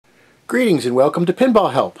Greetings and welcome to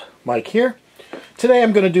PinballHelp. Mike here. Today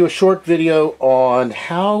I'm going to do a short video on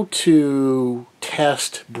how to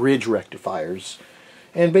test bridge rectifiers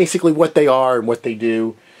and basically what they are and what they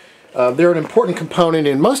do. They're an important component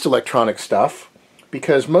in most electronic stuff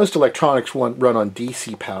because most electronics run on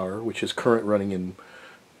DC power, which is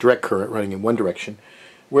direct current running in one direction,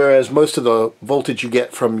 whereas most of the voltage you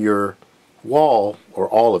get from your wall, or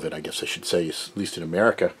all of it I guess I should say, at least in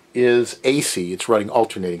America, is AC. It's running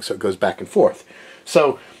alternating, so it goes back and forth.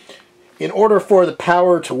 So in order for the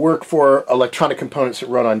power to work for electronic components that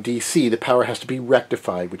run on DC, the power has to be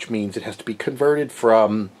rectified, which means it has to be converted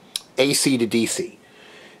from AC to DC.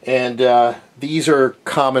 And these are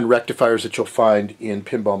common rectifiers that you'll find in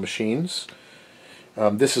pinball machines.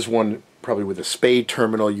 This is one probably with a spade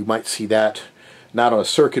terminal. You might see that not on a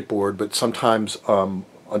circuit board, but sometimes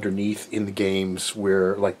underneath in the games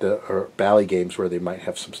where, like the bally games, where they might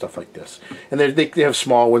have some stuff like this. And they have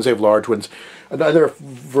small ones, they have large ones. Another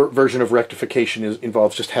version of rectification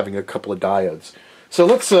involves just having a couple of diodes. So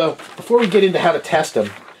let's, before we get into how to test them,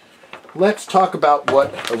 let's talk about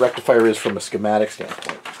what a rectifier is from a schematic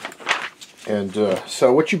standpoint. And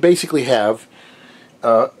so what you basically have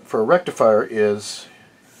for a rectifier is,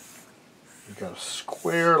 you've got a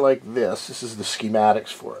square like this. This is the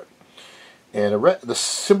schematics for it. And the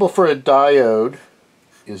symbol for a diode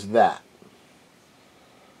is that.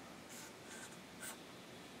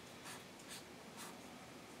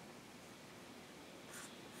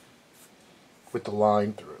 With the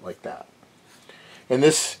line through it, like that. And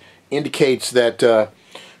this indicates that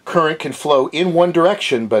current can flow in one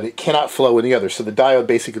direction, but it cannot flow in the other. So the diode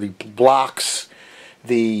basically blocks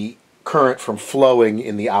the current from flowing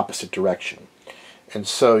in the opposite direction. And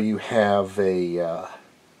so you have a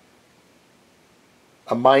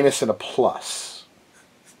minus and a plus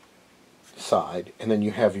side, and then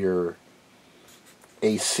you have your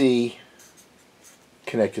AC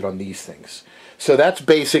connected on these things. So that's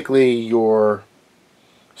basically your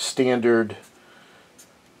standard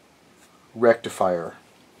rectifier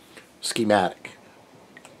schematic.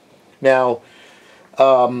 Now,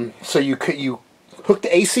 so you hook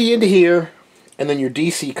the AC into here, and then your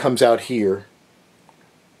DC comes out here,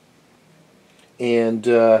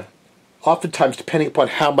 and oftentimes, depending upon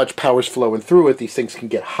how much power is flowing through it, these things can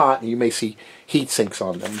get hot, and you may see heat sinks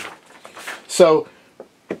on them. So,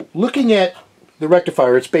 looking at the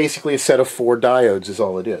rectifier, it's basically a set of 4 diodes is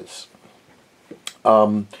all it is.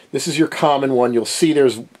 This is your common one. You'll see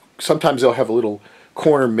sometimes they'll have a little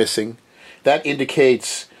corner missing. That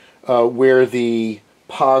indicates where the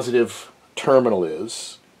positive terminal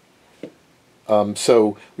is.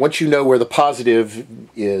 So once you know where the positive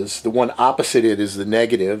is, the one opposite it is the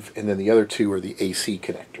negative, and then the other two are the AC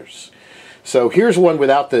connectors. So here's one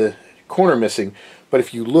without the corner missing, but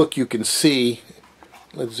if you look, you can see,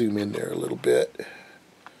 let's zoom in there a little bit,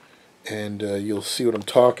 and you'll see what I'm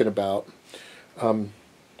talking about. You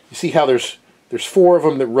see how there's 4 of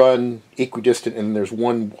them that run equidistant, and there's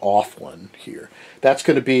one off one here. That's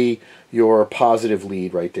going to be your positive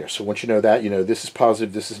lead right there. So once you know that, you know this is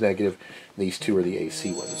positive, this is negative, and these 2 are the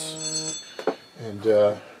AC ones. And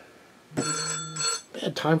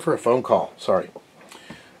bad time for a phone call, sorry.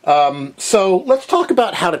 So let's talk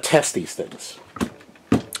about how to test these things.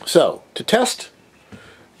 So to test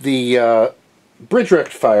the bridge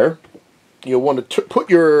rectifier, you'll want to put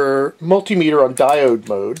your multimeter on diode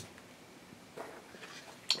mode,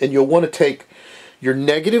 and you'll want to take your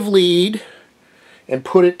negative lead and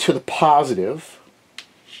put it to the positive,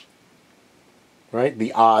 right,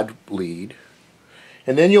 the odd lead,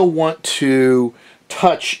 and then you'll want to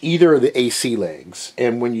touch either of the AC legs,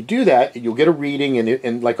 and when you do that, you'll get a reading,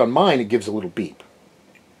 and like on mine, it gives a little beep.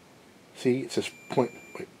 See, it says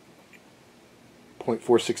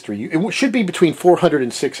 0.463. It should be between 400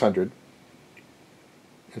 and 600.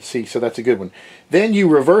 And see, so that's a good one. Then you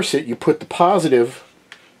reverse it, you put the positive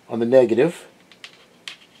on the negative,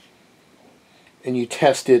 and you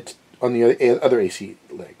test it on the other AC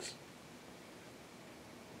legs.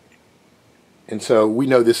 And so we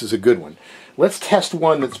know this is a good one. Let's test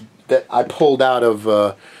one that I pulled out of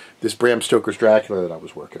this Bram Stoker's Dracula that I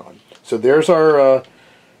was working on. So there's our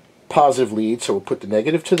positive lead, so we'll put the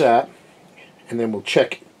negative to that, and then we'll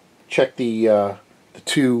check the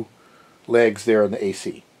 2 legs there on the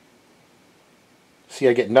AC. See,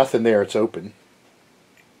 I get nothing there, it's open.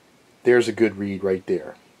 There's a good read right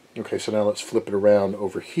there. Okay, so now let's flip it around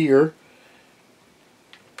over here.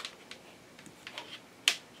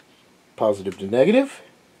 Positive to negative.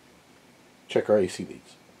 Check our AC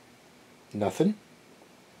leads. Nothing.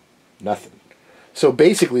 Nothing. So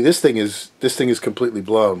basically this thing is completely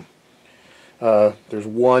blown. There's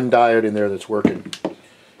one diode in there that's working.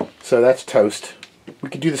 So that's toast. We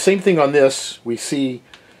could do the same thing on this. We see,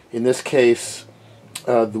 in this case,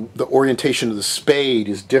 the orientation of the spade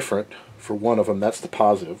is different for one of them. That's the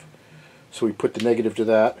positive. So we put the negative to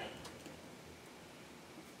that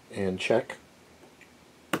and check.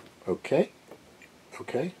 Okay.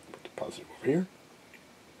 Okay. Put the positive over here.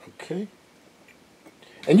 Okay.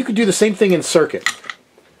 And you could do the same thing in circuit.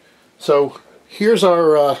 So here's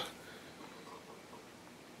our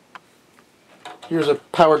here's a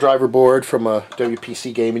power driver board from a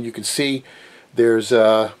WPC game, and you can see there's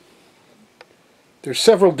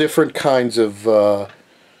several different kinds of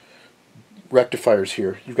rectifiers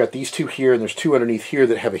here. You've got these two here, and there's two underneath here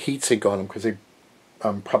that have a heat sink on them because they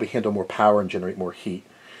probably handle more power and generate more heat.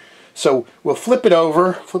 So we'll flip it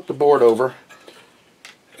over, flip the board over,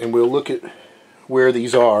 and we'll look at where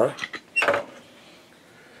these are.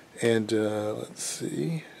 And let's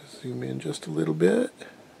see, zoom in just a little bit.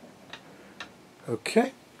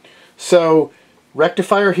 Okay, so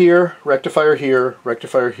rectifier here, rectifier here,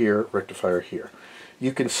 rectifier here, rectifier here.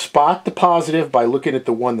 You can spot the positive by looking at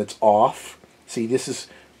the one that's off. See, this is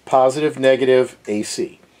positive, negative,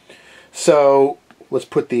 AC. So let's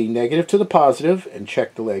put the negative to the positive and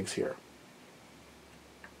check the legs here.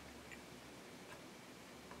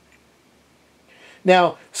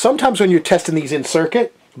 Now, sometimes when you're testing these in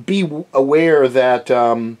circuit, be aware that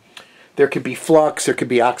there could be flux, there could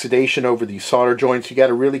be oxidation over these solder joints. You got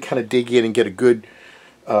to really kind of dig in and get a good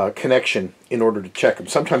connection in order to check them.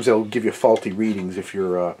 Sometimes they'll give you faulty readings if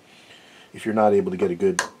you're not able to get a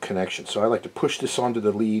good connection. So I like to push this onto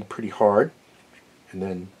the lead pretty hard, and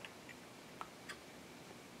then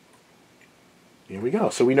here we go.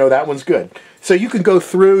 So we know that one's good. So you can go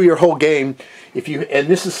through your whole game if you, and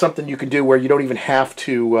this is something you can do where you don't even have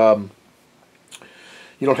to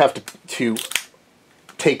to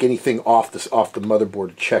take anything off the motherboard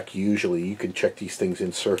to check. Usually you can check these things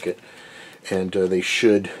in circuit, and they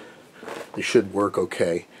should work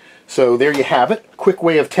okay. So there you have it. Quick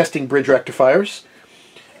way of testing bridge rectifiers.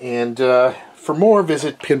 And for more,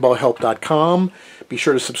 visit PinballHelp.com. Be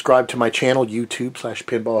sure to subscribe to my channel,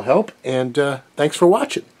 YouTube/PinballHelp. And thanks for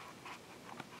watching.